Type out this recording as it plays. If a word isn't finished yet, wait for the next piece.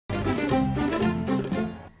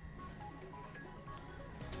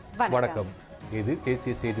வணக்கம். இது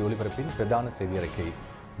தேசிய செய்தி ஒலிபரப்பின் பிரதான செய்தி அறிக்கை.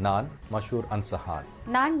 நான் மஷூர் அன்சஹான்.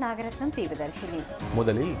 நான் நாகரத்னம் தீபதர்ஷினி.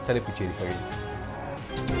 முதலில் தலைப்புச் செய்திகள்.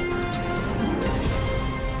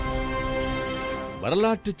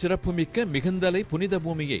 வரலாற்று சிறப்புமிக்க மிகுந்தலை புனித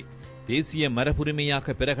பூமியை தேசிய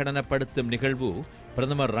மரபுரிமையாக பிரகடனப்படுத்தும் நிகழ்வு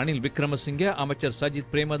பிரதமர் ரணில் விக்ரமசிங்கே, அமைச்சர்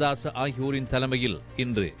சஜித் பிரேமதாச ஆகியோரின் தலைமையில்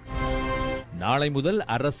இன்று. நாளை முதல்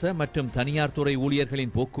அரச மற்றும் தனியார் துறை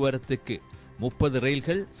ஊழியர்களின் போக்குவரத்துக்கு 30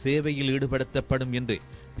 ரயில்கள் சேவையில் ஈடுபடுத்தப்படும் என்று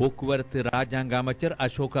போக்குவரத்து ராஜாங்க அமைச்சர்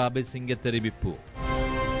அசோக அபேசிங்க தெரிவிப்பு.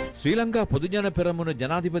 ஸ்ரீலங்கா பொதுஜன பெரமுன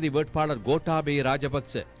ஜனாதிபதி வேட்பாளர் கோட்டாபய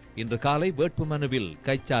ராஜபக்ச இன்று காலை வேட்புமனுவில்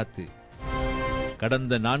கைச்சாத்து.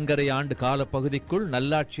 கடந்த 4.5 ஆண்டு கால பகுதிக்குள்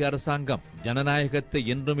நல்லாட்சி அரசாங்கம் ஜனநாயகத்தை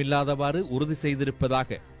என்றும் இல்லாதவாறு உறுதி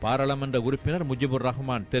செய்திருப்பதாக பாராளுமன்ற உறுப்பினர் முஜிபுர்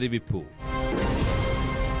ரஹ்மான் தெரிவிப்பு.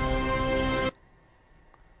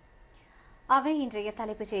 அவை இன்றைய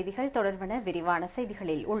தலைப்புச் செய்திகள். தொடர்பான விரிவான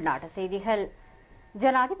செய்திகளில் உள்நாட்டு செய்திகள்.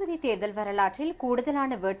 ஜனாதிபதி தேர்தல் வரலாற்றில்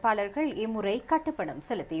கூடுதலான வேட்பாளர்கள் இம்முறை கட்டுப்பணம்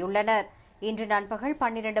செலுத்தியுள்ளனர். இன்று நண்பகல்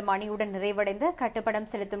 12 மணியுடன் நிறைவடைந்த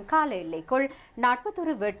கட்டுப்பணம் செலுத்தும் கால எல்லைக்குள்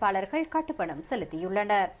 41 வேட்பாளர்கள் கட்டுப்பணம்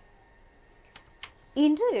செலுத்தியுள்ளனர்.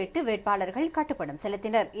 இன்று 8 வேட்பாளர்கள் கட்டுப்பணம்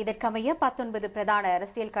செலுத்தினர். இதற்கமைய 19 பிரதான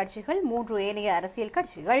அரசியல் கட்சிகள், 3 ஏனைய அரசியல்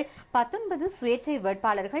கட்சிகள், 19 சுயேட்சை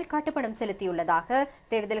வேட்பாளர்கள் கட்டுப்பணம் செலுத்தியுள்ளதாக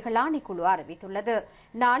தேர்தல்கள் ஆணைக்குழு அறிவித்துள்ளது.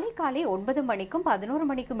 நாளை காலை 9 மணிக்கும் 11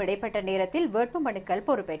 மணிக்கும் இடைப்பட்ட நேரத்தில் வேட்புமனுக்கள்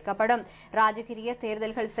பொறுப்பேற்கப்படும். ராஜகிரிய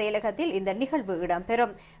தேர்தல்கள் செயலகத்தில் இந்த நிகழ்வு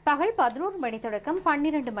இடம்பெறும். பகல் 11 மணி தொடக்கம்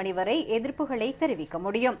 12 மணி வரை எதிர்ப்புகளை தெரிவிக்க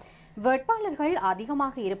முடியும். வேட்பாளர்கள்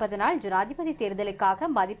அதிகமாக இருப்பதனால் ஜனாதிபதி தேர்தலுக்காக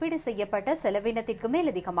மதிப்பீடு செய்யப்பட்ட செலவினத்திற்கு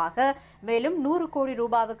மேலதிகமாக மேலும் 100 கோடி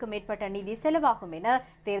ரூபாவுக்கு மேற்பட்ட நிதி செலவாகும் என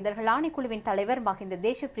தேர்தல்கள் ஆணைக்குழுவின் தலைவர் மஹிந்த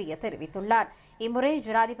தேசப்பிரிய தெரிவித்துள்ளார். இம்முறை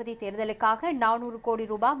ஜனாதிபதி தேர்தலுக்காக 400 கோடி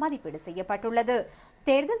ரூபாய் மதிப்பீடு செய்யப்பட்டுள்ளது.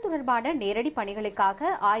 தேர்தல் தொடர்பான நேரடி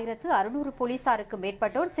பணிகளுக்காக 1600 போலீசாருக்கு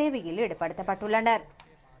மேற்பட்டோர் சேவையில் ஈடுபடுத்தப்பட்டுள்ளனர்.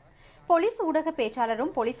 போலீஸ் ஊடக பேச்சாளரும்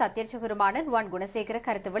போலீஸ் அத்தியட்சகருமான ருவான் குணசேகர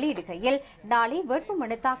கருத்து வெளியிடுகையில், நாளை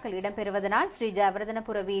வேட்புமனு தாக்கல் இடம்பெறுவதனால் ஸ்ரீ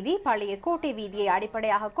ஜெயவர்தனபுர வீதி, பழைய கோட்டை வீதியை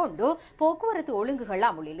அடிப்படையாக கொண்டு போக்குவரத்து ஒழுங்குகள்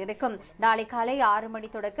அமுலில் இருக்கும். நாளை காலை 6 மணி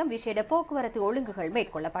தொடக்கம் விசேட போக்குவரத்து ஒழுங்குகள்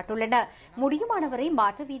மேற்கொள்ளப்பட்டுள்ளன. முடியுமானவரை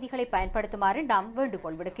மாற்று வீதிகளை பயன்படுத்துமாறு நாம்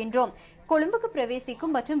வேண்டுகோள் விடுக்கின்றோம். கொழும்புக்கு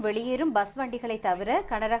பிரவேசிக்கும் மற்றும் வெளியேறும் பஸ் வண்டிகளை தவிர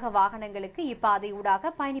கனரக வாகனங்களுக்கு இப்பாதை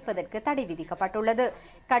ஊடாக பயணிப்பதற்கு தடை விதிக்கப்பட்டுள்ளது.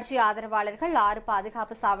 கட்சி ஆதரவாளர்கள் 6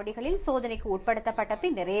 பாதுகாப்பு சாவடிகளில் சோதனைக்கு உட்படுத்தப்பட்ட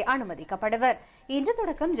பின்னரே அனுமதிக்கப்படுவர். இன்று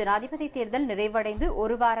தொடக்கம் ஜனாதிபதி தேர்தல் நிறைவடைந்து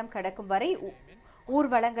 1 வாரம் கடக்கும் வரை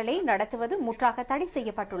ஊர்வலங்களை நடத்துவது முற்றாக தடை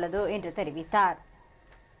செய்யப்பட்டுள்ளது என்று தெரிவித்தார்.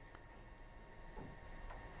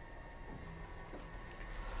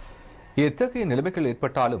 எத்தகைய நிலைமைகள்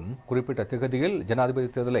ஏற்பட்டாலும் குறிப்பிட்ட திகதியில் ஜனாதிபதி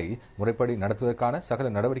தேர்தலை முறைப்படி நடத்துவதற்கான சகல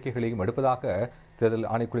நடவடிக்கைகளையும் எடுப்பதாக தேர்தல்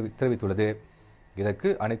ஆணைக்குழு தெரிவித்துள்ளது. இதற்கு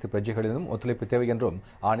அனைத்து பிரஜைகளிலும் ஒத்துழைப்பு தேவை என்றும்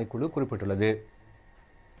ஆணைக்குழு குறிப்பிட்டுள்ளது.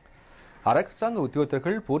 அரசாங்க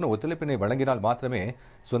உத்தியோகத்தர்கள் பூர்ண ஒத்துழைப்பினை வழங்கினால் மாத்திரமே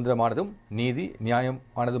சுதந்திரமானதும் நீதி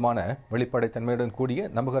நியாயமானதுமான வெளிப்படைத்தன்மையுடன் கூடிய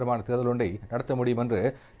நம்பகரமான தேர்தல் ஒன்றை நடத்த முடியும் என்று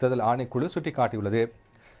தேர்தல் ஆணைக்குழு சுட்டிக்காட்டியுள்ளது.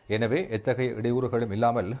 எனவே எத்தகைய இடையூறுகளும்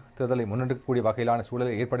இல்லாமல் தேர்தலை முன்னெடுக்கக்கூடிய வகையிலான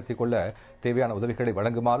சூழலை ஏற்படுத்திக் கொள்ள தேவையான உதவிகளை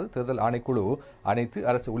வழங்குமாறு தேர்தல் ஆணைக்குழு அனைத்து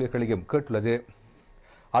அரசு ஊழியர்களையும் கேட்டுள்ளது.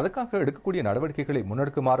 அதற்காக எடுக்கக்கூடிய நடவடிக்கைகளை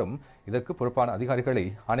முன்னெடுக்குமாறும் இதற்கு பொறுப்பான அதிகாரிகளை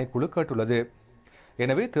ஆணைக்குழு கேட்டுள்ளது.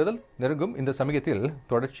 எனவே தேர்தல் நெருங்கும் இந்த சமயத்தில்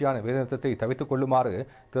தொடர்ச்சியான வேலைநிறுத்தத்தை தவிர்த்துக் கொள்ளுமாறு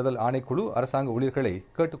தேர்தல் ஆணைக்குழு அரசாங்க ஊழியர்களை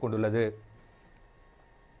கேட்டுக் கொண்டுள்ளது.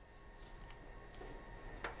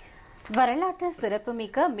 வரலாற்று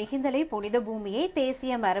சிறப்புமிக்க மிகுந்தலை புனித பூமியை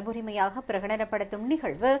தேசிய மரபுரிமையாக பிரகடனப்படுத்தும்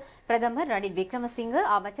நிகழ்வு பிரதமர் ரணில் விக்ரமசிங்கே,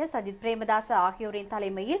 அமைச்சர் சஜித் பிரேமதாச ஆகியோரின்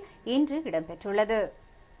தலைமையில் இன்று இடம்பெற்றுள்ளது.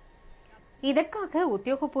 இதற்காக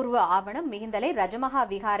உத்தியோகபூர்வ ஆவணம் மிகுந்தலை ரஜமகா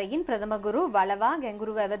விகாரையின் பிரதம குரு வளவா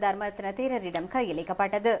கெங்குருவ தர்மரத்ன தேரரிடம்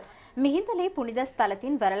கையளிக்கப்பட்டது. மிகுந்தலை புனித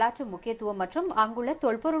ஸ்தலத்தின் வரலாற்று முக்கியத்துவம் மற்றும் அங்குள்ள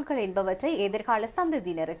தொல்பொருட்கள் என்பவற்றை எதிர்கால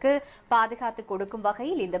சந்ததியினருக்கு பாதுகாத்துக் கொடுக்கும்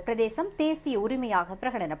வகையில் இந்த பிரதேசம் தேசிய உரிமையாக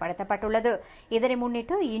பிரகடனப்படுத்தப்பட்டுள்ளது. இதனை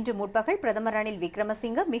முன்னிட்டு இன்று முற்பகல் பிரதமர் ரணில்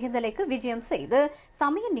விக்ரமசிங்கே மிகுந்தலைக்கு விஜயம் செய்து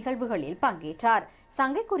சமய நிகழ்வுகளில் பங்கேற்றார்.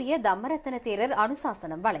 சங்கைக்குரிய தம்மரத்ன தேரர்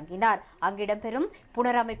அனுசாசனம் வழங்கினார். அங்கிடம்பெறும்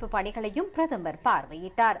புனரமைப்பு பணிகளையும் பிரதமர்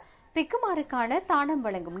பார்வையிட்டார். பிக்குமாருக்கான தானம்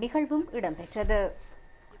வழங்கும் நிகழ்வும் இடம்பெற்றது.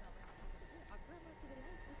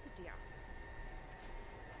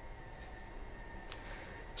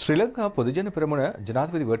 ஸ்ரீலங்கா பொதுஜன பெரமுன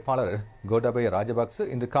ஜனாதிபதி வேட்பாளர் கோட்டாபய ராஜபக்ச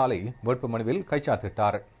இன்று காலை வேட்புமனுவில்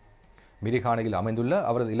கைச்சாத்திட்டார். மிரிகானையில் அமைந்துள்ள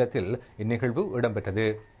அவரது இல்லத்தில் இந்நிகழ்வு இடம்பெற்றது.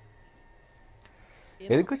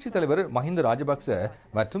 எதிர்க்கட்சித் தலைவர் மஹிந்த ராஜபக்ச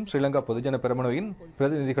மற்றும் ஸ்ரீலங்கா பொதுஜன பெரமுனவின்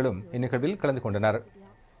பிரதிநிதிகளும் இந்நிகழ்வில் கலந்து கொண்டனர்.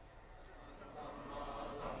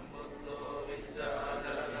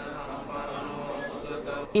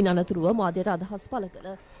 ඉන් අනතුරුව මාධ්‍යට අදහස් පළ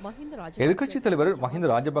කළ මහින්ද රාජපක්ෂ எதிர்க்கட்சித் தலைவர் மஹிந்த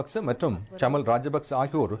ராஜபக்ச மற்றும் சமல் ராஜபக்ச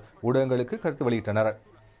ஆகியோர் ஊடகங்களுக்கு கருத்து வெளியிட்டனர்.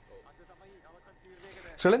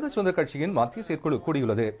 ஸ்ரீலங்கா சுதந்திர கட்சியின் மத்திய செயற்குழு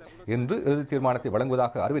கூடியுள்ளது என்று இறுதி தீர்மானத்தை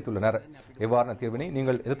வழங்குவதாக அறிவித்துள்ளனர். எவ்வாறான தீர்வினை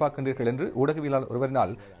நீங்கள் எதிர்பார்க்கின்றீர்கள் என்று ஊடகவியலாளர்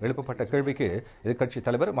ஒருவரினால் எழுப்பப்பட்ட கேள்விக்கு எதிர்க்கட்சித்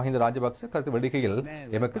தலைவர் மஹிந்த ராஜபக்ச கருத்து வெளியிடுகையில்,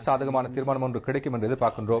 எமக்கு சாதகமான தீர்மானம் ஒன்று கிடைக்கும் என்று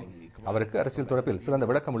எதிர்பார்க்கின்றோம். அவருக்கு அரசியல் தொடர்பில் சிறந்த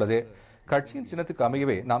விளக்கம் உள்ளது. கட்சியின் சின்னத்துக்கு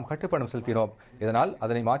அமையவே நாம் கட்டுப்பணம் செலுத்தினோம். இதனால்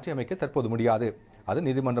அதனை மாற்றி அமைக்க தற்போது முடியாது. அது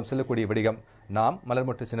நீதிமன்றம் செல்லக்கூடிய விடயம். நாம்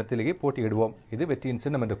மலர்மொட்டு சின்னத்திலேயே போட்டியிடுவோம். இது வெற்றியின்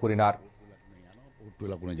சின்னம் என்று கூறினார்.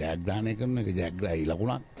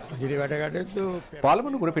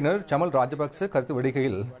 பாராளுமன்ற உறுப்பினர் சமல் ராஜபக்ச கருத்து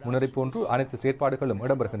வெளியிடுகையில், முன்னரை போன்று அனைத்து செயற்பாடுகளும்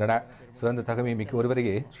இடம்பெறுகின்றன. சிறந்த தகமை மிக்க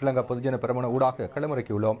ஒருவரையே ஸ்ரீலங்கா பொதுஜன பெரமுன ஊடாக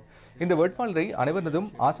களமிறக்கியுள்ளோம். இந்த வேட்பாளரை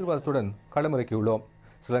அனைவரதும் ஆசீர்வாதத்துடன் களமிறக்கியுள்ளோம்.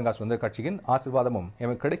 ஸ்ரீலங்கா சுதந்திர கட்சியின் ஆசீர்வாதமும்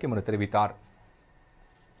எமக்கு கிடைக்கும் என்று தெரிவித்தார்.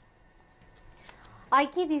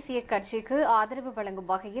 ஐக்கிய தேசிய கட்சிக்கு ஆதரவு வழங்கும்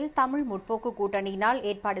வகையில் தமிழ் முற்போக்கு கூட்டணியினால்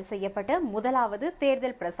ஏற்பாடு செய்யப்பட்ட முதலாவது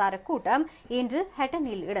தேர்தல் பிரசார கூட்டம் இன்று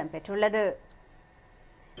ஹட்டனில் இடம்பெற்றுள்ளது.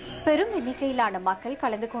 பெரும் எண்ணிக்கையிலான மக்கள்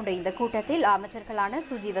கலந்து கொண்ட இந்த கூட்டத்தில் அமைச்சர்களான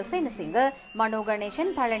சுஜீவ சேனசிங்க, மனோ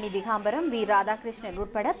கணேசன், பழனி திகாம்பரம், வி ராதாகிருஷ்ணன்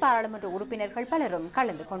உட்பட பாராளுமன்ற உறுப்பினர்கள் பலரும்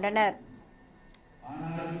கலந்து கொண்டனர்.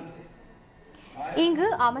 இங்கு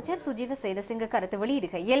அமைச்சர் சுஜீவ சேனசிங்க கருத்து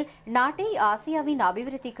வெளியிடுகையில், நாட்டை ஆசியாவின்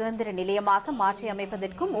அபிவிருத்தி கேந்திர நிலையமாக மாற்றி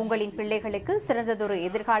அமைப்பதற்கும் உங்களின் பிள்ளைகளுக்கு சிறந்ததொரு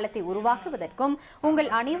எதிர்காலத்தை உருவாக்குவதற்கும் உங்கள்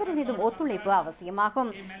அனைவரினதும் ஒத்துழைப்பு அவசியமாகும்.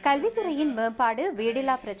 கல்வித்துறையின் மேம்பாடு,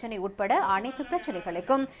 வீடில்லா பிரச்சினை உட்பட அனைத்து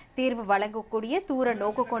பிரச்சினைகளுக்கும் தீர்வு வழங்கக்கூடிய தூர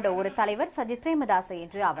நோக்கு கொண்ட ஒரு தலைவர் சஜித் பிரேமதாச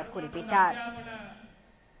என்று அவர் குறிப்பிட்டார்.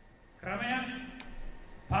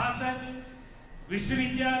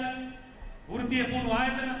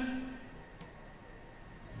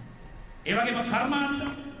 එවගේම කර්මාන්ත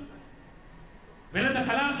වෙළඳ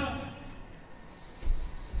කලාප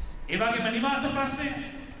එවගේම නිවාස ප්‍රශ්නය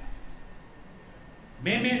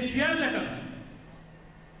මේ සියල්ලටම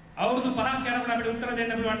අවුරුදු 5ක් යනකොට අපිට උත්තර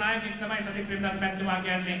දෙන්න පුළුවන් නායකයෙක් තමයි සජිත් ප්‍රේමදාස මැතිතුමා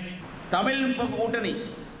කියන්නේ. தமிழ் கூட்டணி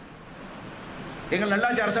எங்கள்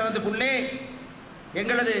நல்லாட்சி அரசாங்கத்துக்குள்ளே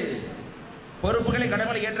எங்களது பொறுப்புகளை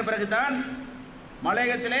கடமைகளை ஏற்ற பிறகுதான்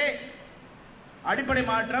மலையகத்திலே அடிப்படை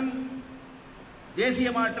மாற்றம்,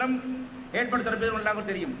 தேசிய மாற்றம் ஏற்படுத்துவது நன்றாக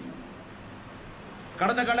தெரியும்.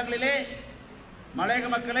 கடந்த காலங்களிலே மலையக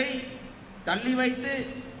மக்களை தள்ளி வைத்து,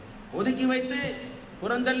 ஒதுக்கி வைத்து,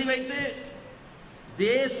 புறந்தள்ளி வைத்து,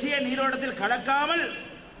 தேசிய நீரோட்டத்தில் கலக்காமல்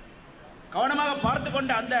கவனமாக பார்த்து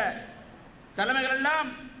கொண்ட அந்த தலைமைகள்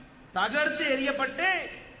எல்லாம் தகர்த்து எறியப்பட்டு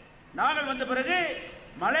நாங்கள் வந்த பிறகு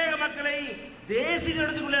மலையக மக்களை தேசிய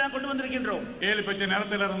நீரோட்டத்துக்குள்ளே கொண்டு வந்திருக்கின்றோம். 7 பச்சை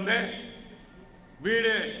நிலத்திலிருந்து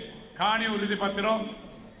வீடு, காணி உறுதி பத்திரம்,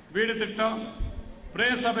 வீடு திட்டம்,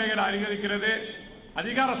 பிரேச சபைகளை அதிகரிக்கிறது,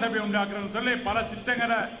 அதிகார சபை உண்டாக்குறது சொல்லி பல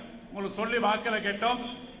திட்டங்களை உங்களுக்கு சொல்லி வாக்களை கேட்டோம்.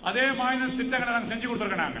 அதே மாதிரி திட்டங்களை நாங்கள் செஞ்சு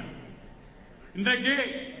கொடுத்துருக்கோம். நாங்கள் இன்றைக்கு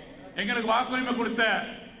எங்களுக்கு வாக்குரிமை கொடுத்த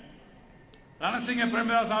ரணசிங்க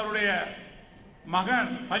பிரேமதாஸ் அவருடைய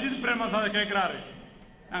மகன் சஜித் பிரேமதாஸ் கேட்கிறாரு.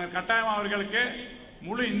 நாங்கள் கட்டாயம் அவர்களுக்கு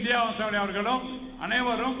முழு இந்தியா வம்சாவளி அவர்களும்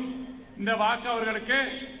அனைவரும் இந்த வாக்கு அவர்களுக்கு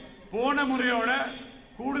போன முறையோட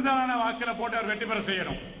கூடுதலான வாக்கில போட்டு அவர் வெற்றி பெற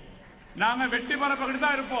செய்யணும். நாங்க வெற்றி பெற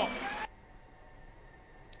தான் இருப்போம்.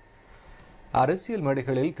 அரசியல்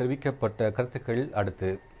மேடைகளில் தெரிவிக்கப்பட்ட கருத்துக்கள் அடுத்து.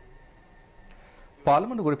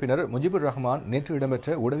 பாராளுமன்ற உறுப்பினர் முஜிபுர் ரஹ்மான் நேற்று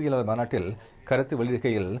இடம்பெற்ற ஊடகவியலாளர் மாநாட்டில் கருத்து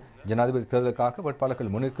வெளியிடுகையில், ஜனாதிபதி தேர்தலுக்காக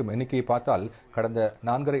வேட்பாளர்கள் முன்னிற்கும் எண்ணிக்கையை பார்த்தால் கடந்த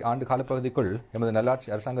 4.5 ஆண்டு காலப்பகுதிக்குள் எமது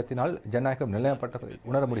நல்லாட்சி அரசாங்கத்தினால் ஜனநாயகம் நிலையப்பட்டதை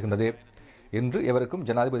உணர முடிகின்றது. இன்று எவருக்கும்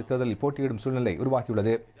ஜனாதிபதி தேர்தலில் போட்டியிடும் சூழ்நிலை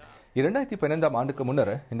உருவாக்கியுள்ளது. 2015ஆம் ஆண்டுக்கு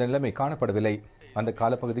முன்னர் இந்த நிலைமை காணப்படவில்லை. அந்த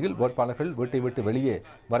காலப்பகுதியில் வேட்பாளர்கள் வீட்டை விட்டு வெளியே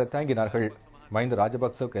வர தயங்கினார்கள். மஹிந்த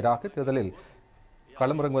ராஜபக்சவுக்கு எதிராக தேர்தலில்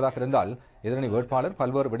களமிறங்குவதாக இருந்தால் எதிரணி வேட்பாளர்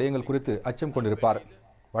பல்வேறு விடயங்கள் குறித்து அச்சம் கொண்டிருப்பார்.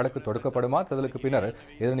 வழக்கு தொடுக்கப்படுமா, தேர்தலுக்கு பின்னர்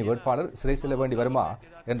எதிரணி வேட்பாளர் சிறை செல்ல வேண்டி வருமா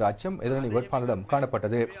என்ற அச்சம் எதிரணி வேட்பாளரிடம்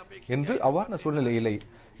காணப்பட்டது. இன்று அவ்வாறான சூழ்நிலை இல்லை.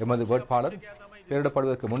 எமது வேட்பாளர்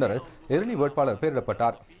பெயரிடப்படுவதற்கு முன்னர் எதிரணி வேட்பாளர்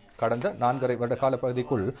பெயரிடப்பட்டார். கடந்த 4.5 வருட கால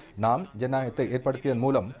பகுதிக்குள் நாம் ஜனநாயகத்தை ஏற்படுத்தியதன்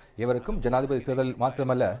மூலம் இவருக்கும் ஜனாதிபதி தேர்தல்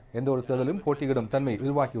மாத்திரமல்ல எந்த ஒரு தேர்தலும் போட்டியிடும் தன்மை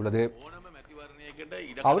உருவாக்கியுள்ளது.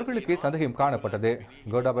 அவர்களுக்கு சந்தேகம் காணப்பட்டது.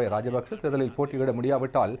 கோட்டாபய ராஜபக்ச தேர்தலில் போட்டியிட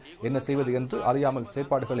முடியாவிட்டால் என்ன செய்வது என்று அறியாமல்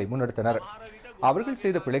செயற்பாடுகளை முன்னெடுத்தனர். அவர்கள்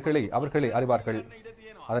செய்த பிழைகளை அவர்களே அறிவார்கள்.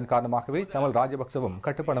 அதன் காரணமாகவே சமல் ராஜபக்சவும்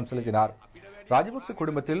கட்டுப்பணம் செலுத்தினார். ராஜபக்ச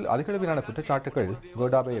குடும்பத்தில் அதிகளவிலான குற்றச்சாட்டுகள்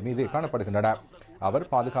கோட்டாபய மீது காணப்படுகின்றன. அவர்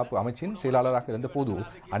பாதுகாப்பு அமைச்சின் செயலாளராக இருந்தபோது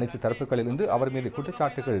அனைத்து தரப்புகளிலிருந்து அவர் மீது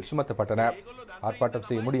குற்றச்சாட்டுகள் சுமத்தப்பட்டன. ஆர்ப்பாட்டம்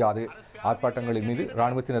செய்ய முடியாது. ஆர்ப்பாட்டங்களின் மீது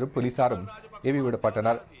ராணுவத்தினரும் போலீசாரும் ஏவி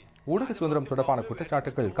விடப்பட்டனர். ஊடக சுதந்திரம் தொடர்பான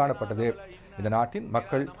குற்றச்சாட்டுகள் காணப்பட்டது. இந்த நாட்டின்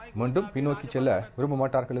மக்கள் மீண்டும் பின்னோக்கி செல்ல விரும்ப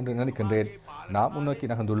மாட்டார்கள் என்று நினைக்கின்றேன். நாம் முன்னோக்கி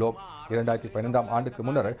நகர்ந்துள்ளோம். 2015 ஆண்டுக்கு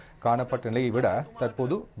முன்னர் காணப்பட்ட நிலையை விட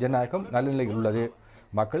தற்போது ஜனநாயகம் நல்ல நிலையில் உள்ளது.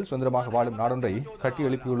 மக்கள் சுதந்திரமாக வாழும் நாடொன்றை கட்டி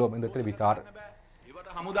எழுப்பியுள்ளோம் என்று தெரிவித்தார்.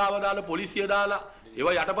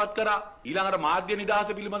 ඒවා යටපත් කරා ඊළඟට මාධ්‍ය නිදහස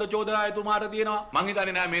පිළිබඳ චෝදනා එතුමාට තියෙනවා. මං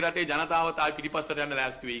හිතන්නේ නෑ මේ රටේ ජනතාව තායි පිටිපස්සට යන්න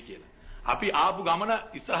ලෑස්ති වෙයි කියලා. අපි ආපු ගමන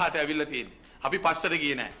ඉස්සරහට ඇවිල්ලා තියෙන්නේ. අපි පස්සට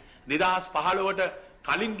ගියේ නෑ. 2015ට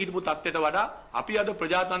කලින් ගිහපු තත්ත්වයට වඩා අපි අද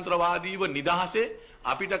ප්‍රජාතන්ත්‍රවාදීව නිදහසේ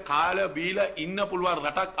අපිට කාල බීලා ඉන්න පුළුවන්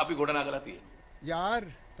රටක් අපි ගොඩනගලා තියෙනවා. யார்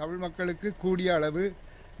தமிழ் மக்களுக்கு கூடிய அளவு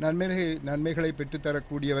நன்மைகளை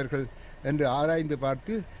பெற்றுத்தரக்கூடியவர்கள் என்று ஆராய்ந்து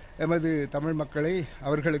பார்த்து எமது தமிழ் மக்களை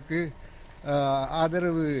அவர்களுக்கு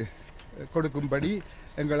ஆதரவு கொடுக்கும்படி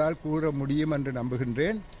எங்களால் கூற முடியும் என்று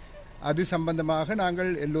நம்புகின்றேன். அது சம்பந்தமாக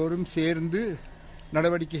நாங்கள் எல்லோரும் சேர்ந்து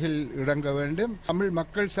நடவடிக்கைகள் இறங்க வேண்டும். தமிழ்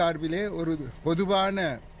மக்கள் சார்பிலே ஒரு பொதுவான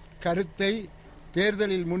கருத்தை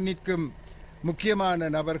தேர்தலில் முன்னிற்கும் முக்கியமான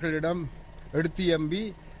நபர்களிடம் எடுத்து எம்பி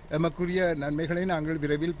எமக்குரிய நன்மைகளை நாங்கள்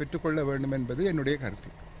விரைவில் பெற்றுக்கொள்ள வேண்டும் என்பது என்னுடைய கருத்து.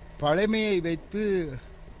 பழமையை வைத்து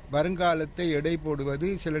வருங்காலத்தை எடை போடுவது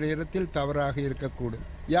சில நேரத்தில் தவறாக இருக்கக்கூடும்.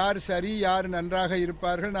 யார் சரி, யார் நன்றாக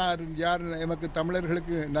இருப்பார்கள், யார் எமக்கு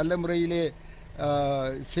தமிழர்களுக்கு நல்ல முறையிலே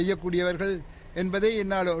செய்யக்கூடியவர்கள் என்பதை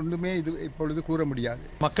என்னால் ஒன்றுமே இப்பொழுது கூற முடியாது.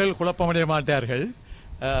 மக்கள் குழப்பமடைய மாட்டார்கள்.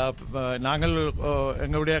 நாங்கள்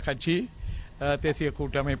எங்களுடைய கட்சி தேசிய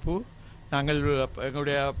கூட்டமைப்பு நாங்கள்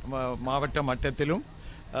எங்களுடைய மாவட்ட மட்டத்திலும்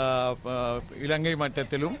இலங்கை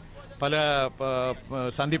மட்டத்திலும் பல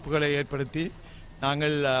சந்திப்புகளை ஏற்படுத்தி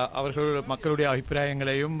நாங்கள் அவர்கள் மக்களுடைய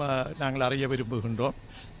அபிப்பிராயங்களையும் நாங்கள் அறிய விரும்புகின்றோம்.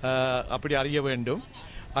 அப்படி அறிய வேண்டும்.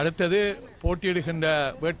 அடுத்தது போட்டியிடுகின்ற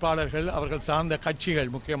வேட்பாளர்கள் அவர்கள் சார்ந்த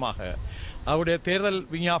கட்சிகள் முக்கியமாக அவருடைய தேர்தல்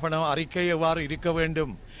விஞ்ஞாபனம் அறிக்கை எவ்வாறு இருக்க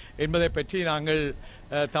வேண்டும் என்பதை பற்றி நாங்கள்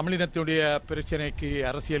தமிழினத்துடைய பிரச்சினைக்கு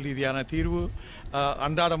அரசியல் ரீதியான தீர்வு,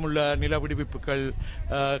 அன்றாடமுள்ள நில விடுவிப்புகள்,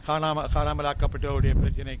 காணாமலாக்கப்பட்டவருடைய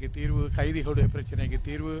பிரச்சினைக்கு தீர்வு, கைதிகளுடைய பிரச்சினைக்கு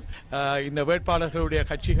தீர்வு, இந்த வேட்பாளர்களுடைய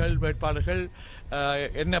வேட்பாளர்கள்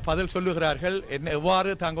என்ன பதில் சொல்லுகிறார்கள், எவ்வாறு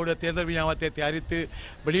தங்களுடைய தேர்தல் விஞ்ஞாபனத்தை தயாரித்து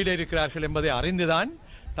வெளியிட இருக்கிறார்கள் என்பதை அறிந்துதான்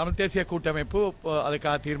தமிழ் தேசிய கூட்டமைப்பு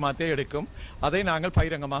அதுக்கான தீர்மானத்தை எடுக்கும். அதை நாங்கள்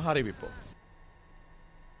பகிரங்கமாக அறிவிப்போம்.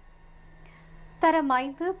 தரம்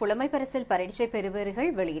 5 புலமை பரிசில் பரீட்சை பெறுபவர்கள்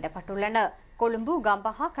வெளியிடப்பட்டுள்ளன. கொழும்பு,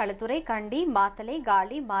 கம்பஹா, களுத்துறை, கண்டி, மாத்தளை,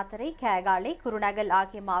 காலி, மாத்தறை, கேகாலை, குருநகல்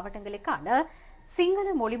ஆகிய மாவட்டங்களுக்கான சிங்கள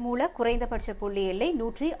மொழி மூல குறைந்தபட்ச புள்ளி எல்லை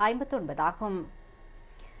 159 ஆகும்.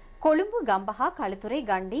 கொழும்பு, கம்பஹா, களுத்துறை,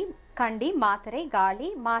 கண்டி, மாத்தறை, காலி,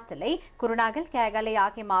 மாத்தளை, குருநாகல், கேகாலை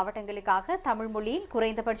ஆகிய மாவட்டங்களுக்காக தமிழ் மொழியில்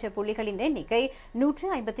குறைந்தபட்ச புள்ளிகளின் எண்ணிக்கை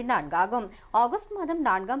 154 ஆகும். ஆகஸ்ட் மாதம்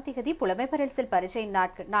 4ஆம் தேதி புலமை பரிசில் பரீட்சை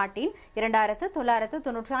நாட்டின்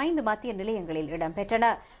 2995 மத்திய நிலையங்களில் இடம்பெற்றன.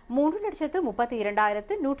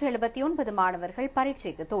 3,32,179 மாணவர்கள்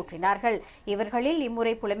பரீட்சைக்கு தோற்றினார்கள். இவர்களில்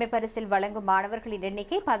இம்முறை புலமை பரிசில் வழங்கும் மாணவர்களின்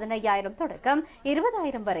எண்ணிக்கை 15,000 தொடக்கம்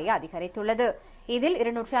 20,000 வரை அதிகரித்துள்ளது. இதில்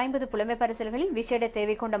 250 புலமை பரிசில்களில் விசேட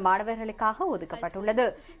தேவை கொண்ட மாணவர்களுக்காக ஒதுக்கப்பட்டுள்ளது.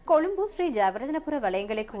 கொழும்பு ஸ்ரீ ஜெயவர்தனபுர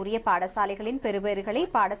வலயங்களுக்கு உரிய பாடசாலைகளின் பெறுபேறுகளை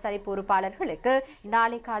பாடசாலை பொறுப்பாளர்களுக்கு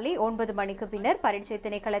நாளை காலை 9 மணிக்கு பின்னர் பரீட்சை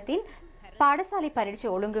திணைக்களத்தின் பாடசாலை பரீட்சை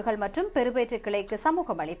ஒழுங்குகள் மற்றும் பெறுபேற்று கிளைக்கு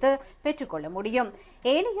சமூகம் அளித்து பெற்றுக்கொள்ள முடியும்.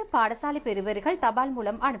 ஏனைய பாடசாலை பெறுபேறுகள் தபால்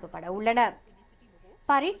மூலம் அனுப்பப்பட உள்ளன.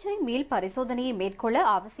 பரீட்சை மீள் பரிசோதனையை மேற்கொள்ள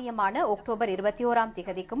அவசியமான அக்டோபர் 21ஆம்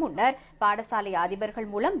தேதிக்கு முன்னர் பாடசாலை அதிபர்கள்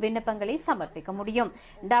மூலம் விண்ணப்பங்களை சமர்ப்பிக்க முடியும்.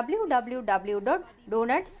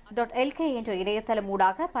 www.donuts.lk என்ற இணையதளம்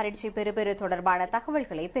ஊடாக பரீட்சை பெறுபேறு தொடர்பான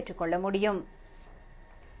தகவல்களை பெற்றுக்கொள்ள முடியும்.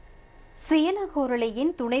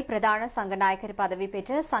 சியனகோரளையின் துணை பிரதான சங்கநாயகர் பதவி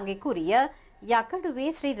பெற்ற சங்கைக்குரிய யக்கடுவே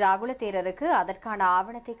ஸ்ரீ ராகுல தேரருக்கு அதற்கான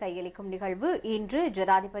ஆவணத்தை கையளிக்கும் நிகழ்வு இன்று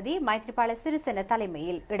ஜனாதிபதி மைத்ரிபால சிறிசேன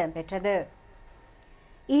தலைமையில் இடம்பெற்றது.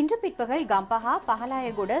 இன்று பிற்பகல் கம்பஹா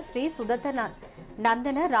பகலாயகுட ஸ்ரீ சுதத்த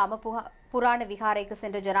நந்தன ராம புராண விகாரைக்கு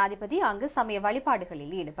சென்ற ஜனாதிபதி அங்கு சமய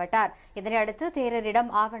வழிபாடுகளில் ஈடுபட்டார். இதனையடுத்து தேரரிடம்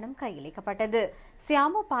ஆவணம் கையளிக்கப்பட்டது.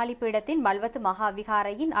 சியாம பாலி பீடத்தின் மல்வத்து மகா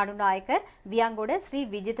விகாரையின் அனுநாயகர் வியாங்குட ஸ்ரீ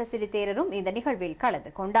விஜித சிறி தேரரும் இந்த நிகழ்வில்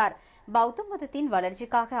கலந்து கொண்டார். பௌத்த மதத்தின்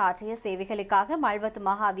வளர்ச்சிக்காக ஆற்றிய சேவைகளுக்காக மல்வத்து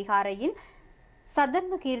மகா விகாரையின்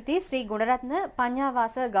சத்தர்ம கீர்த்தி ஸ்ரீ குணரத்ன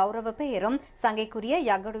பஞ்சாவாச கௌரவ பெயரும் சங்கைக்குரிய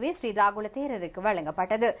யகடுவே ஸ்ரீ ராகுல தேரருக்கு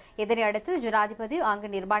வழங்கப்பட்டது. இதனையடுத்து ஜனாதிபதி அங்கு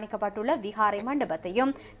நிர்மாணிக்கப்பட்டுள்ள விகாரை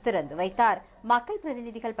மண்டபத்தையும் திறந்து வைத்தார். மக்கள்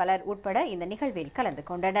பிரதிநிதிகள் பலர் உட்பட இந்த நிகழ்வில் கலந்து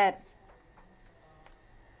கொண்டனர்.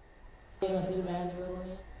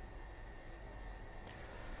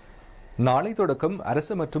 நாளை தொடக்கம்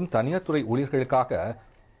அரசு மற்றும் தனியார் துறை ஊழியர்களுக்காக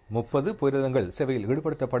 30 புயலிடங்கள் சேவையில்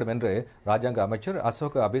ஈடுபடுத்தப்படும் என்று ராஜாங்க அமைச்சர்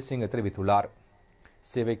அசோக அபிசிங்க தெரிவித்துள்ளார்.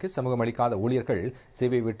 சேவைக்கு சமூகம் அளிக்காத ஊழியர்கள்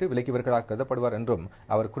சேவை விட்டு விலக்கியவர்களாக கருதப்படுவார் என்றும்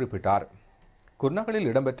அவர் குறிப்பிட்டார். குர்நாகலில்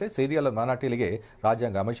இடம்பெற்ற செய்தியாளர் மாநாட்டிலேயே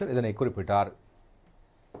ராஜாங்க அமைச்சர் இதனை குறிப்பிட்டார்.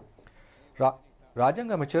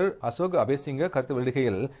 ராஜாங்க அமைச்சர் அசோக் அபேசிங்க கருத்து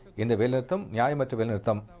வெளியிடுகையில், இந்த வேலைநிறுத்தம் நியாயமற்ற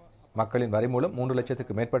வேலைநிறுத்தம். மக்களின் வரி மூலம் 3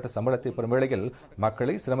 லட்சத்துக்கு மேற்பட்ட சம்பளத்தை பெறும் வேளையில்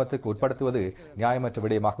மக்களை சிரமத்துக்கு உட்படுத்துவது நியாயமற்ற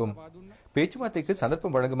விடயமாகும். பேச்சுவார்த்தைக்கு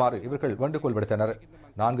சந்தர்ப்பம் வழங்குமாறு இவர்கள் வேண்டுகோள் விடுத்தனர்.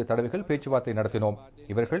 4 தடவைகள் பேச்சுவார்த்தை நடத்தினோம்.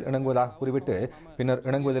 இவர்கள் இணங்குவதாக கூறிவிட்டு பின்னர்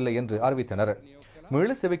இணங்குவதில்லை என்று அறிவித்தனர்.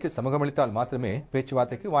 மீள சேவைக்கு சமூகமளித்தால் மாத்திரமே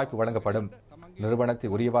பேச்சுவார்த்தைக்கு வாய்ப்பு வழங்கப்படும். நிறுவனத்தை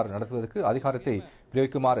உரியவாறு நடத்துவதற்கு அதிகாரத்தை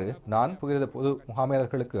பிரயோகிக்குமாறு நான் புகிரத பொது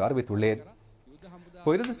முகாமையாளர்களுக்கு அறிவித்துள்ளேன்.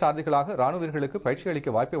 புகிரத சாரதிகளாக ராணுவ வீரர்களுக்கு பயிற்சி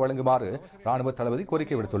அளிக்க வாய்ப்பை வழங்குமாறு ராணுவ தளபதி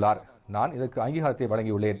கோரிக்கை விடுத்துள்ளார். நான் இதற்கு அங்கீகாரத்தை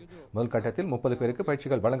வழங்கியுள்ளேன். முதல் கட்டத்தில் 30 பேருக்கு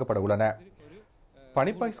பயிற்சிகள் வழங்கப்பட உள்ளன.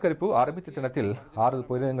 பணிப்பகிஷ்கரிப்பு ஆரம்பித்த தினத்தில் 6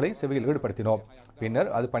 புகிரதங்களை சேவையில் ஈடுபடுத்தினோம். பின்னர்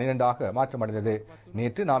அது 12ஆக மாற்றமடைந்தது.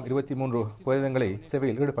 நேற்று நாம் 23 புகிரதங்களை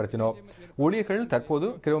சேவையில் ஈடுபடுத்தினோம். ஊழியர்கள் தற்போது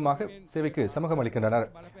கிரமமாக சேவைக்கு சமூகம் அளிக்கின்றனர்.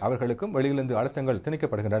 அவர்களுக்கும் வெளியிலிருந்து அழுத்தங்கள்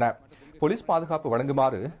திணிக்கப்படுகின்றன. போலீஸ் பாதுகாப்பு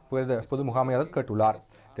வழங்குமாறு புகிரத பொது முகாமையாளர் கேட்டுள்ளார்.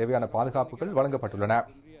 தேவையான பாதுகாப்புகள் வழங்கப்பட்டுள்ளன.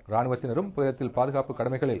 ராணுவத்தினரும் புகிரதத்தில் பாதுகாப்பு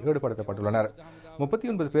கடமைகளில் ஈடுபடுத்தப்பட்டுள்ளனர்.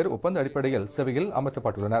 39 பேர் ஒப்பந்த அடிப்படையில் சேவையில்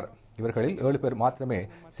அமர்த்தப்பட்டுள்ளனர். இவர்களில் 7 பேர் மாத்திரமே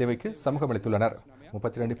சேவைக்கு சமூகமளித்துள்ளனர்.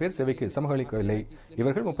 32 பேர் சேவைக்கு சமூகமளிக்கவில்லை.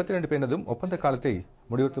 இவர்கள் 32 பேரதும் ஒப்பந்த காலத்தை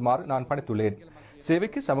முடிவுறுத்துமாறு நான் பணித்துள்ளேன்.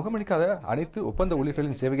 சேவைக்கு சமூகமளிக்காத அனைத்து ஒப்பந்த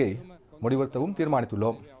ஊழியர்களின் சேவையை முடிவுறுத்தவும்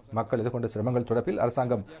தீர்மானித்துள்ளோம். மக்கள் எதிர்கொண்ட சிரமங்கள் தொடர்பில்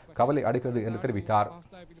அரசாங்கம் கவலை அடைகிறது என்று தெரிவித்தார்.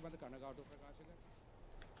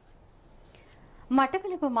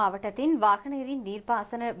 மட்டக்களப்பு மாவட்டத்தின் வாகனேரின்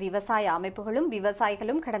நீர்ப்பாசன விவசாய அமைப்புகளும்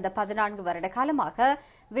விவசாயிகளும் கடந்த 14 வருட காலமாக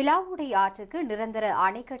விலாவுடை ஆற்றுக்கு நிரந்தர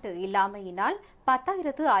அணைக்கட்டு இல்லாமையினால்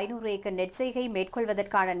 10,500 ஏக்கர் நெற்செய்கை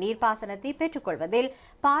மேற்கொள்வதற்கான நீர்ப்பாசனத்தை பெற்றுக்கொள்வதில்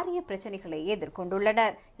பாரிய பிரச்சினைகளை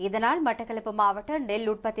எதிர்கொண்டுள்ளனர். இதனால் மட்டக்களப்பு மாவட்ட நெல்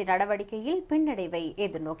உற்பத்தி நடவடிக்கையில் பின்னடைவை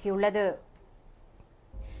எதிர்நோக்கியுள்ளது.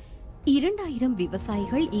 2000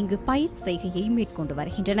 விவசாயிகள் இங்கு பயிர் செய்கையை மேற்கொண்டு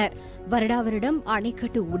வருகின்றனர். வருடாவருடம்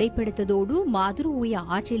அணைக்கட்டு உடைப்படுத்ததோடு மாதுருவோய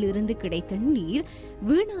ஆற்றில் இருந்து கிடைத்த நீர்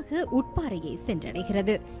வீணாக உட்பாறையை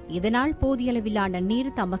சென்றடைகிறது. இதனால் போதிய அளவிலான நீர்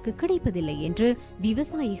தமக்கு கிடைப்பதில்லை என்று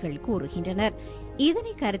விவசாயிகள் கூறுகின்றனர்.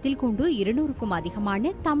 இதனை கருத்தில் கொண்டு 200க்கும்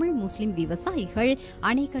அதிகமான தமிழ் முஸ்லிம் விவசாயிகள்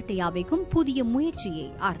அணைக்கட்டை அமைக்கும் புதிய முயற்சியை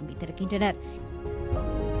ஆரம்பித்திருக்கின்றனர்.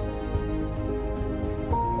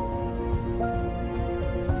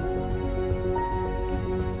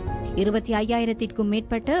 25,000த்திற்கும்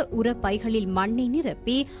மேற்பட்ட உரப்பைகளில் மண்ணை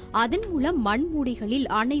நிரப்பி அதன் மூலம் மண் மூடிகளில்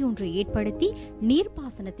அணையொன்றை ஏற்படுத்தி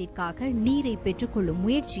நீர்ப்பாசனத்திற்காக நீரை பெற்றுக்கொள்ளும்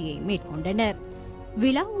முயற்சியை மேற்கொண்டனர்.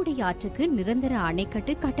 விலாவுடை ஆற்றுக்கு நிரந்தர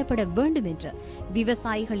அணைக்கட்டு கட்டப்பட வேண்டும் என்ற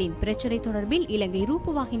விவசாயிகளின் பிரச்சினை தொடர்பில் இலங்கை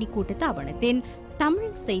ரூபவாகினி கூட்டுத்தாபனத்தின்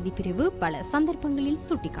தமிழ் செய்தி பிரிவு பல சந்தர்ப்பங்களில்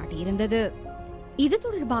சுட்டிக்காட்டியிருந்தது. இது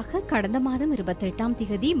தொடர்பாக கடந்த மாதம் 28ஆம்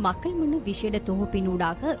திகதி மக்கள் மனு விசேட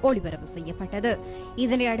தொகுப்பினூடாக ஒளிபரப்பு செய்யப்பட்டது.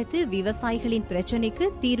 இதனையடுத்து விவசாயிகளின் பிரச்சினைக்கு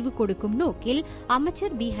தீர்வு கொடுக்கும் நோக்கில்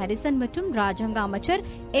அமைச்சர் பி ஹரிசன் மற்றும் ராஜாங்க அமைச்சர்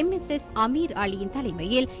MSS அமீர் அலியின்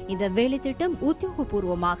தலைமையில் இந்த வேலைத்திட்டம்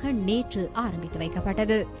உத்தியோகபூர்வமாக நேற்று ஆரம்பித்து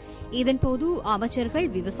வைக்கப்பட்டது. இதன்போது அமைச்சர்கள்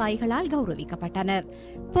விவசாயிகளால் கௌரவிக்கப்பட்டனர்.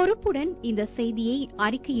 பொறுப்புடன் இந்த செய்தியை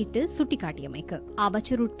அறிக்கையிட்டு சுட்டிக்காட்டியமைக்கு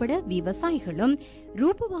அமைச்சர் உட்பட விவசாயிகளும்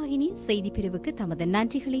ரூபவாகினி செய்தி பிரிவுக்கு தமது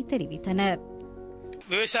நன்றிகளை தெரிவித்தனர்.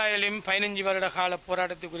 விவசாயிகளின் 15 வருட கால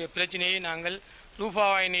போராட்டத்துக்குரிய பிரச்சனையை நாங்கள்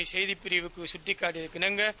ரூபவாகினி செய்தி பிரிவுக்கு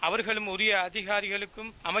சுட்டிக்காட்டியிருக்கிறாங்க. அவர்களும் உரிய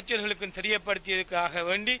அதிகாரிகளுக்கும் அமைச்சர்களுக்கும் தெரியப்படுத்தியதற்காக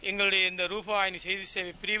வேண்டி எங்களுடைய இந்த ரூபவாகினி செய்தி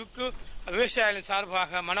சேவை பிரிவுக்கு விவசாயிகளின்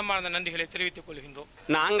சார்பாக மனமார்ந்த நன்றிகளை தெரிவித்துக் கொள்கின்றோம்.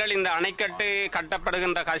 நாங்கள் இந்த அணைக்கட்டு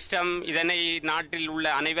கட்டப்படுகின்ற கஷ்டம் இதனை நாட்டில் உள்ள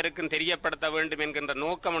அனைவருக்கும் தெரியப்படுத்த வேண்டும் என்கின்ற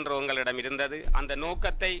நோக்கம் ஒன்று உங்களிடம் இருந்தது. அந்த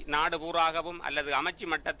நோக்கத்தை நாடு பூராகவும் அல்லது அமைச்சு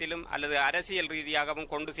மட்டத்திலும் அல்லது அரசியல் ரீதியாகவும்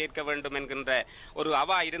கொண்டு சேர்க்க வேண்டும் என்கின்ற ஒரு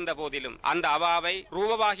அவா இருந்த போதிலும் அந்த அவாவை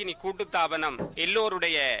ரூபவாகினி கூட்டுத்தாபனம்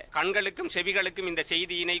எல்லோருடைய கண்களுக்கும் செவிகளுக்கும் இந்த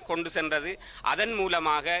செய்தியினை கொண்டு சென்றது. அதன்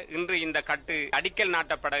மூலமாக இன்று இந்த கட்டு அடிக்கல்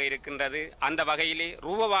நாட்டப்பட இருக்கின்றது. அந்த வகையிலே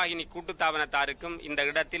ரூபவாகினி கூட்டுத்தாபனத்தாருக்கும் இந்த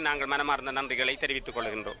இடத்தில் நாங்கள் மனமார்ந்த நன்றிகளை தெரிவித்துக்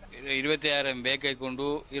கொள்கின்றோம். 26,000 பேக்கை கொண்டு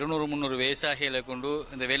 200-300 விவசாயிகளை கொண்டு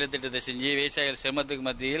இந்த வேலை திட்டத்தை செஞ்சு விவசாயிகள் சிரமத்துக்கு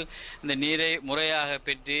மத்தியில் இந்த நீரை முறையாக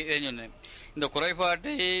பெற்று சொன்னேன். இந்த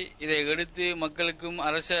குறைபாட்டை இதை எடுத்து மக்களுக்கும்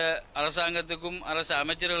அரசாங்கத்துக்கும் அரசு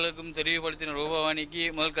அமைச்சர்களுக்கும் தெளிவுபடுத்தின ரூபவாணிக்கு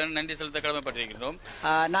முதல் நன்றி செலுத்த கடமைப்பட்டிருக்கிறோம்.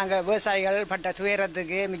 நாங்கள் விவசாயிகள் பட்ட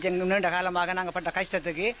துயரத்துக்கு மிச்ச நீண்ட காலமாக நாங்கள் பட்ட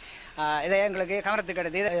கஷ்டத்துக்கு இதை எங்களுக்கு கவனத்துக்கு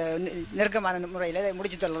எடுத்து நெருக்கமான முறையில் இதை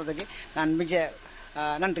முடிச்சு தள்ளுறதுக்கு நான் மிச்ச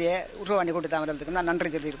நன்றியை ரூபவாணி கூட்டுத்தாபனத்துக்கு நான் நன்றி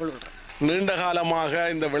தெரிவித்துக் கொள்கிறேன். நீண்ட காலமாக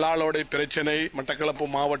இந்த விளாளோடை பிரச்சனை மட்டக்களப்பு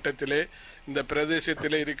மாவட்டத்திலே இந்த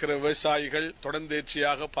பிரதேசத்திலே இருக்கிற விவசாயிகள்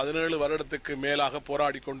தொடர்ந்தேர்ச்சியாக 17 வருடத்துக்கு மேலாக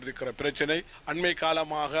போராடி கொண்டிருக்கிற பிரச்சனை. அண்மை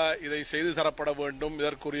காலமாக இதை செய்து தரப்பட வேண்டும்,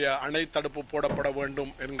 இதற்குரிய அணை தடுப்பு போடப்பட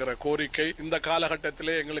வேண்டும் என்கிற கோரிக்கை இந்த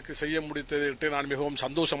காலகட்டத்திலே எங்களுக்கு செய்ய முடித்ததை நான் மிகவும்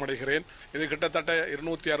சந்தோஷம் அடைகிறேன். இது கிட்டத்தட்ட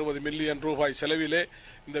 260 மில்லியன் ரூபாய் செலவிலே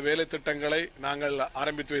இந்த வேலை திட்டங்களை நாங்கள்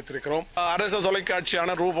ஆரம்பித்து வைத்திருக்கிறோம். அரசு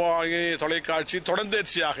தொலைக்காட்சியான ரூபாய் தொலைக்காட்சி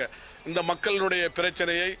தொடர்ந்தேர்ச்சியாக இந்த மக்களுடைய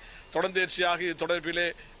பிரச்சனையை தொடர்ந்தேர்ச்சியாக இது தொடர்பிலே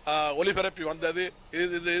ஒலிபரப்பி வந்தது.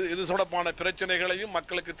 இது தொடர்பான பிரச்சனைகளையும்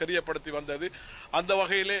மக்களுக்கு தெரியப்படுத்தி வந்தது. அந்த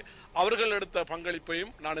வகையிலே அவர்கள் எடுத்த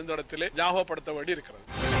பங்களிப்பையும் நான் இந்த இடத்திலே ஞாபகப்படுத்த வேண்டி இருக்கிறது.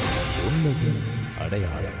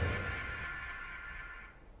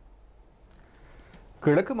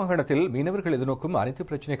 கிழக்கு மாகாணத்தில் மீனவர்கள் எதிர்நோக்கும் அனைத்து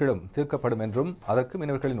பிரச்சினைகளும் தீர்க்கப்படும் என்றும் அதற்கு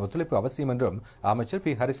மீனவர்களின் ஒத்துழைப்பு அவசியம் என்றும் அமைச்சர்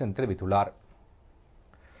பி ஹரிசன் தெரிவித்துள்ளார்.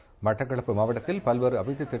 மட்டக்களப்பு மாவட்டத்தில் பல்வேறு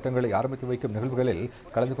அபிவிருத்தி திட்டங்களை ஆரம்பித்து வைக்கும் நிகழ்வுகளில்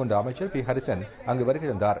கலந்து கொண்ட அமைச்சர் பி ஹரிசன் அங்கு வருகை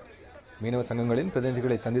தந்தார். மீனவ சங்கங்களின்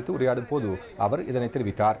பிரதிநிதிகளை சந்தித்து உரையாடும் போது அவர் இதனை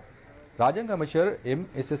தெரிவித்தார். ராஜாங்க அமைச்சர்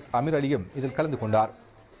MSS அமீர் அலியும் இதில் கலந்து கொண்டார்.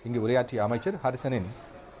 இங்கு உரையாற்றிய அமைச்சர் ஹரிசனின்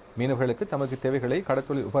மீனவர்களுக்கு தமக்கு தேவைகளை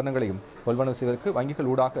கடற்தொழில் உபகரணங்களையும் கொள்வனவு செய்வதற்கு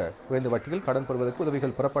வங்கிகள் ஊடாக குறைந்த வட்டியில் கடன் பெறுவதற்கு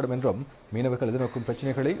உதவிகள் பெறப்படும் என்றும் மீனவர்கள் எதிர்நோக்கும்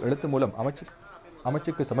பிரச்சினைகளை எழுத்து மூலம்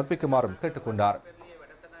அமைச்சுக்கு சமர்ப்பிக்குமாறும் கேட்டுக்கொண்டார்.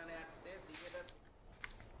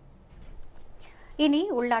 இனி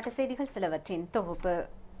உள்நாட்டு செய்திகள் சிலவற்றின் தொகுப்பு.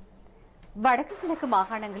 வடக்கு கிழக்கு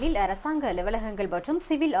மாகாணங்களில் அரசாங்க அலுவலகங்கள் மற்றும்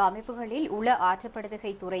சிவில் அமைப்புகளில் உள்ள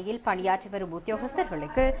ஆற்றுப்படுகை துறையில் பணியாற்றி வரும்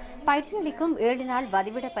உத்தியோகஸ்தர்களுக்கு பயிற்சி அளிக்கும் 7 நாள்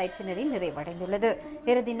வதிவிட பயிற்சி நெறி நிறைவடைந்துள்ளது.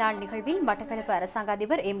 இறுதி நாள் நிகழ்வில் மட்டக்களப்பு அரசாங்க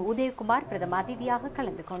அதிபர் M. உதயகுமார் பிரதம அதிதியாக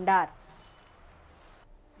கலந்து கொண்டார்.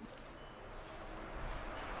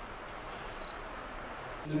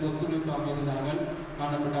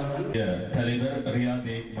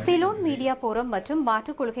 சிலோன் மீடியா போரம் மற்றும்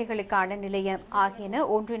மாற்றுக் கொள்கைகளுக்கான நிலையம் ஆகியன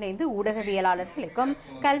ஒன்றிணைந்து ஊடகவியலாளர்களுக்கும்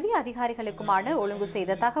கல்வி அதிகாரிகளுக்குமான ஒழுங்கு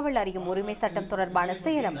செய்த தகவல் அறியும் உரிமை சட்டம் தொடர்பான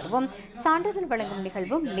செயலமர்வும் சான்றிதழ் வழங்கும்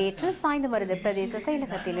நிகழ்வும் நேற்று சாய்ந்தமருது பிரதேச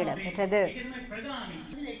செயலகத்தில் இடம்பெற்றது.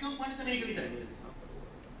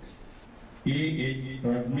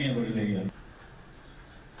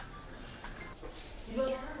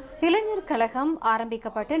 இளைஞர் கழகம்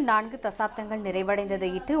ஆரம்பிக்கப்பட்டு 4 தசாப்தங்கள்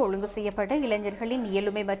நிறைவடைந்ததையிட்டு ஒழுங்கு செய்யப்பட்ட இளைஞர்களின்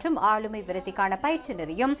இயலுமை மற்றும் ஆளுமை விருத்திக்கான பயிற்சி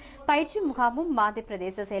நெறியும் பயிற்சி முகாமும் மாந்தை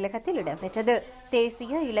பிரதேச செயலகத்தில் இடம்பெற்றது.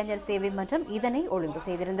 தேசிய இளைஞர் சேவை மன்றம் இதனை ஒழுங்கு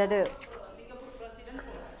செய்திருந்தது.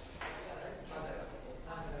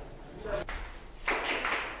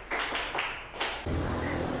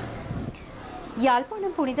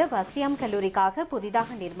 யாழ்ப்பாணம் புனித வசியாம் கல்லூரிக்காக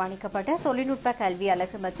புதிதாக நிர்மாணிக்கப்பட்ட தொழில்நுட்ப கல்வி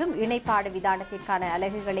அலகு மற்றும் இணைப்பாடு விதானத்திற்கான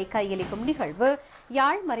அலகுகளை கையளிக்கும் நிகழ்வு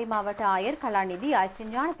யாழ் மறைமாவட்ட ஆயர் கலாநிதி ஐஸ்ரீ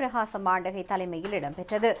ஞான பிரகாசம் ஆண்டகை தலைமையில்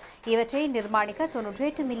இடம்பெற்றது. இவற்றை நிர்மாணிக்க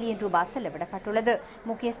 98 மில்லியன் ரூபாய் செலவிடப்பட்டுள்ளது.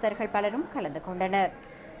 முக்கியஸ்தர்கள் பலரும் கலந்து கொண்டனர்.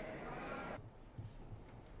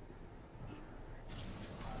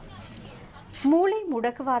 மூளை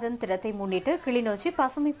முடக்குவாதம் தினத்தை முன்னிட்டு கிளிநொச்சி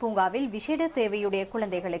பசுமை பூங்காவில் விசேட தேவையுடைய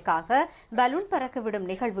குழந்தைகளுக்காக பலூன் பறக்கவிடும்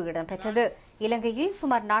நிகழ்வு இடம்பெற்றது. இலங்கையில்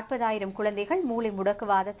சுமார் 40,000 குழந்தைகள் மூளை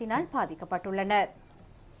முடக்குவாதத்தினால் பாதிக்கப்பட்டுள்ளனர்.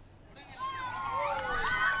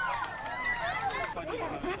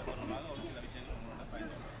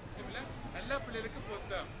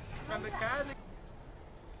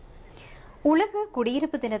 உலக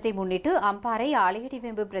குடியிருப்பு தினத்தை முன்னிட்டு அம்பாறை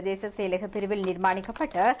ஆலையடிவேம்பு பிரதேச செயலக பிரிவில்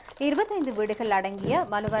நிர்மாணிக்கப்பட்ட 25 வீடுகள் அடங்கிய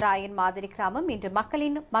மலுவராயன் மாதிரி கிராமம் இன்று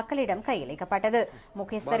மக்களிடம் கையளிக்கப்பட்டது.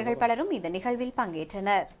 முக்கியஸ்தர்கள் பலரும் இந்த நிகழ்வில்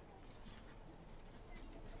பங்கேற்றனர்.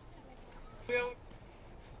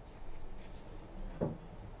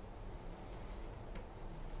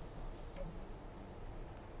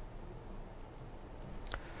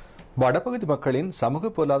 வடபகுதி மக்களின் சமூக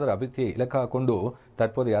பொருளாதார அபிவிருத்தியை இலக்காக கொண்டு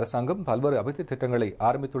தற்போதைய அரசாங்கம் பல்வேறு அபிவிருத்தி திட்டங்களை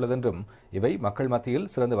ஆரம்பித்துள்ளதென்றும் இவை மக்கள் மத்தியில்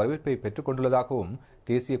சிறந்த வரவேற்பை பெற்றுக் கொண்டுள்ளதாகவும்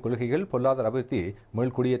தேசிய கொள்கைகள் பொருளாதார அபிவிருத்தி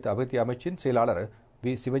மீள்குடியேற்ற அபிவிருத்தி அமைச்சின் செயலாளர்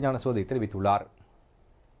வி. சிவஞான சோதி தெரிவித்துள்ளார்.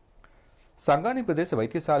 சங்கானி பிரதேச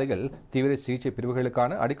வைத்தியசாலைகள் தீவிர சிகிச்சை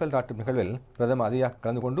பிரிவுகளுக்கான அடிக்கல் நாட்டும் நிகழ்வில் பிரதம அதிதியாக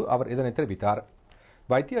கலந்து கொண்டு அவர் இதனை தெரிவித்தார்.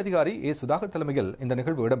 வைத்திய அதிகாரி ஏ. சுதாகர் தலைமையில் இந்த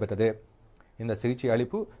நிகழ்வு இடம்பெற்றது. இந்த சிகிச்சை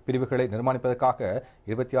அளிப்பு பிரிவுகளை நிர்மாணிப்பதற்காக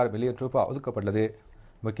 26 மில்லியன் ரூபாய் ஒதுக்கப்பட்டுள்ளது.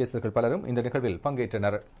 முக்கியஸ்தர்கள் பலரும் இந்த நிகழ்வில்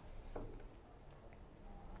பங்கேற்றனர்.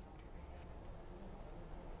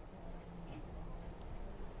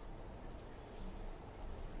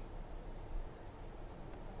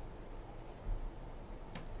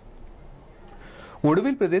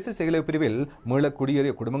 உடுவில் பிரதேச செயலக பிரிவில் மீள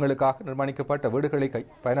குடியேறிய குடும்பங்களுக்காக நிர்மாணிக்கப்பட்ட வீடுகளை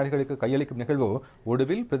பயனாளிகளுக்கு கையளிக்கும் நிகழ்வு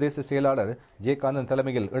உடுவில் பிரதேச செயலாளர் ஜே. காந்தன்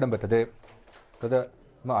தலைமையில் இடம்பெற்றது.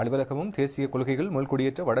 அலுவலகமும் தேசிய கொள்கைகள்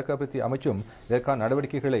முள்குடியேற்ற வடக்கு அபிவிருத்தி அமைச்சும் இதற்கான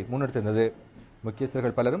நடவடிக்கைகளை முன்னெடுத்திருந்தது.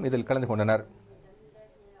 முக்கியஸ்தர்கள் பலரும் இதில் கலந்து கொண்டனர்.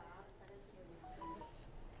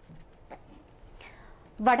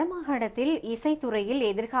 வடமாகாணத்தில் இசைத்துறையில்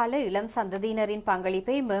எதிர்கால இளம் சந்ததியினரின்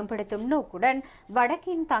பங்களிப்பை மேம்படுத்தும் நோக்குடன்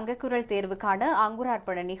வடக்கின் தங்கக்குரல் தேர்வுக்கான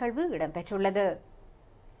அங்குரார்ப்பண நிகழ்வு இடம்பெற்றுள்ளது.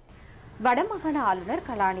 வடமாகாண ஆளுநர்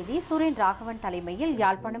கலாநிதி சுரேன் ராகவன் தலைமையில்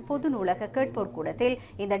யாழ்ப்பாணம் பொது நூலக கேட்போர் கூடத்தில்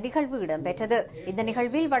இந்த நிகழ்வு இடம்பெற்றது. இந்த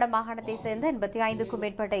நிகழ்வில் வடமாகாணத்தை சேர்ந்த 85க்கும்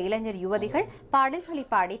மேற்பட்ட இளைஞர் யுவதிகள் பாடல்களை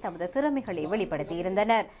பாடி தமது திறமைகளை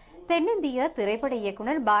வெளிப்படுத்தியிருந்தனர். தென்னிந்திய திரைப்பட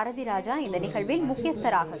இயக்குநர் பாரதி ராஜா இந்த நிகழ்வில்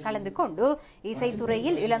முக்கியஸ்தராக கலந்து கொண்டு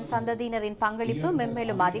இசைத்துறையில் இளம் சந்ததியினரின் பங்களிப்பு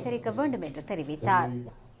மென்மேலும் அதிகரிக்க வேண்டும் என்று தெரிவித்தார்.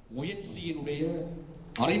 முயற்சியினுடைய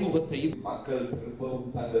அறிமுகத்தையும் மக்கள்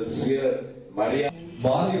தங்கள் சுய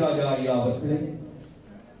பாரதி ராஜா ஐயா அவர்கள்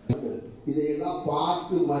இதையெல்லாம்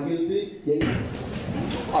பார்த்து மகிழ்ந்து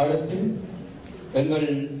அடுத்து எங்கள்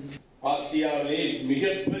ஆசியாவிலே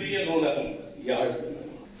மிகப்பெரிய நூலகம்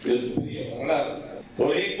பெரிய வரலாறு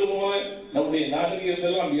தொலைந்து போன நம்முடைய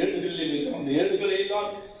நாகரிகத்தெல்லாம் ஏடுகளில் வைத்து அந்த ஏடுகளை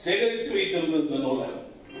எல்லாம் சேகரித்து வைத்திருந்த இந்த நூலகம்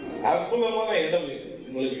அற்புதமான இடம்.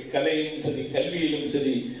 உங்களுக்கு கலையிலும் சரி கல்வியிலும்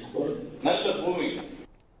சரி ஒரு நல்ல பூமி.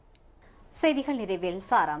 செய்திகள் நிறைவில்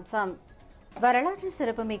சாராம்சம். வரலாற்று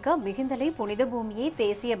சிறப்புமிக்க மிகுந்தலை புனித பூமியை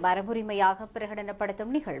தேசிய மரபுரிமையாக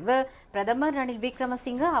பிரகடனப்படுத்தும் நிகழ்வு பிரதமர் ரணில்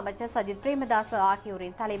விக்ரமசிங்க, அமைச்சர் சஜித் பிரேமதாச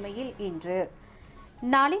ஆகியோரின் தலைமையில் இன்று.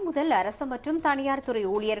 நாளை முதல் அரசு மற்றும் தனியார் துறை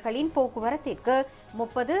ஊழியர்களின் போக்குவரத்திற்கு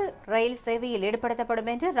 30 ரயில் சேவையில் ஈடுபடுத்தப்படும்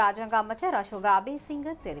என்று ராஜாங்க அமைச்சர் அசோக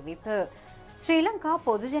அபேசிங்க தெரிவிப்பு. ஸ்ரீலங்கா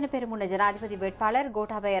பொதுஜன பெரமுன ஜனாதிபதி வேட்பாளர்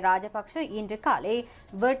கோட்டாபய ராஜபக்ஷ இன்று காலை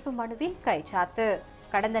வேட்பு மனுவில் கைச்சாத்து.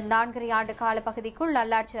 கடந்த 4.5 ஆண்டு கால பகுதிக்குள்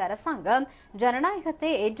நல்லாட்சி அரசாங்கம் ஜனநாயகத்தை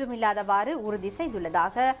ஏற்றுமில்லாதவாறு உறுதி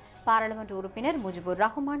செய்துள்ளதாக பாராளுமன்ற உறுப்பினர் முஜிபுர்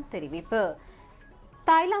ரஹ்மான் தெரிவிப்பு.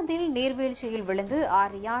 தாய்லாந்தில் நீர்வீழ்ச்சியில் விழுந்து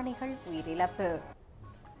 6 யானைகள் உயிரிழப்பு.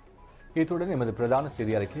 இத்துடன் எமது பிரதான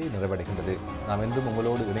செய்தி அறிக்கை நிறைவடைகின்றது. நாம் என்றும்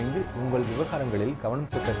உங்களோடு இணைந்து உங்கள் விவகாரங்களில்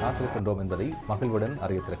கவனம் செலுத்த காத்திருக்கின்றோம் என்பதை மகிழ்வுடன்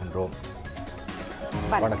அறிவித்திருக்கின்றோம்.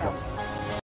 வணக்கம்.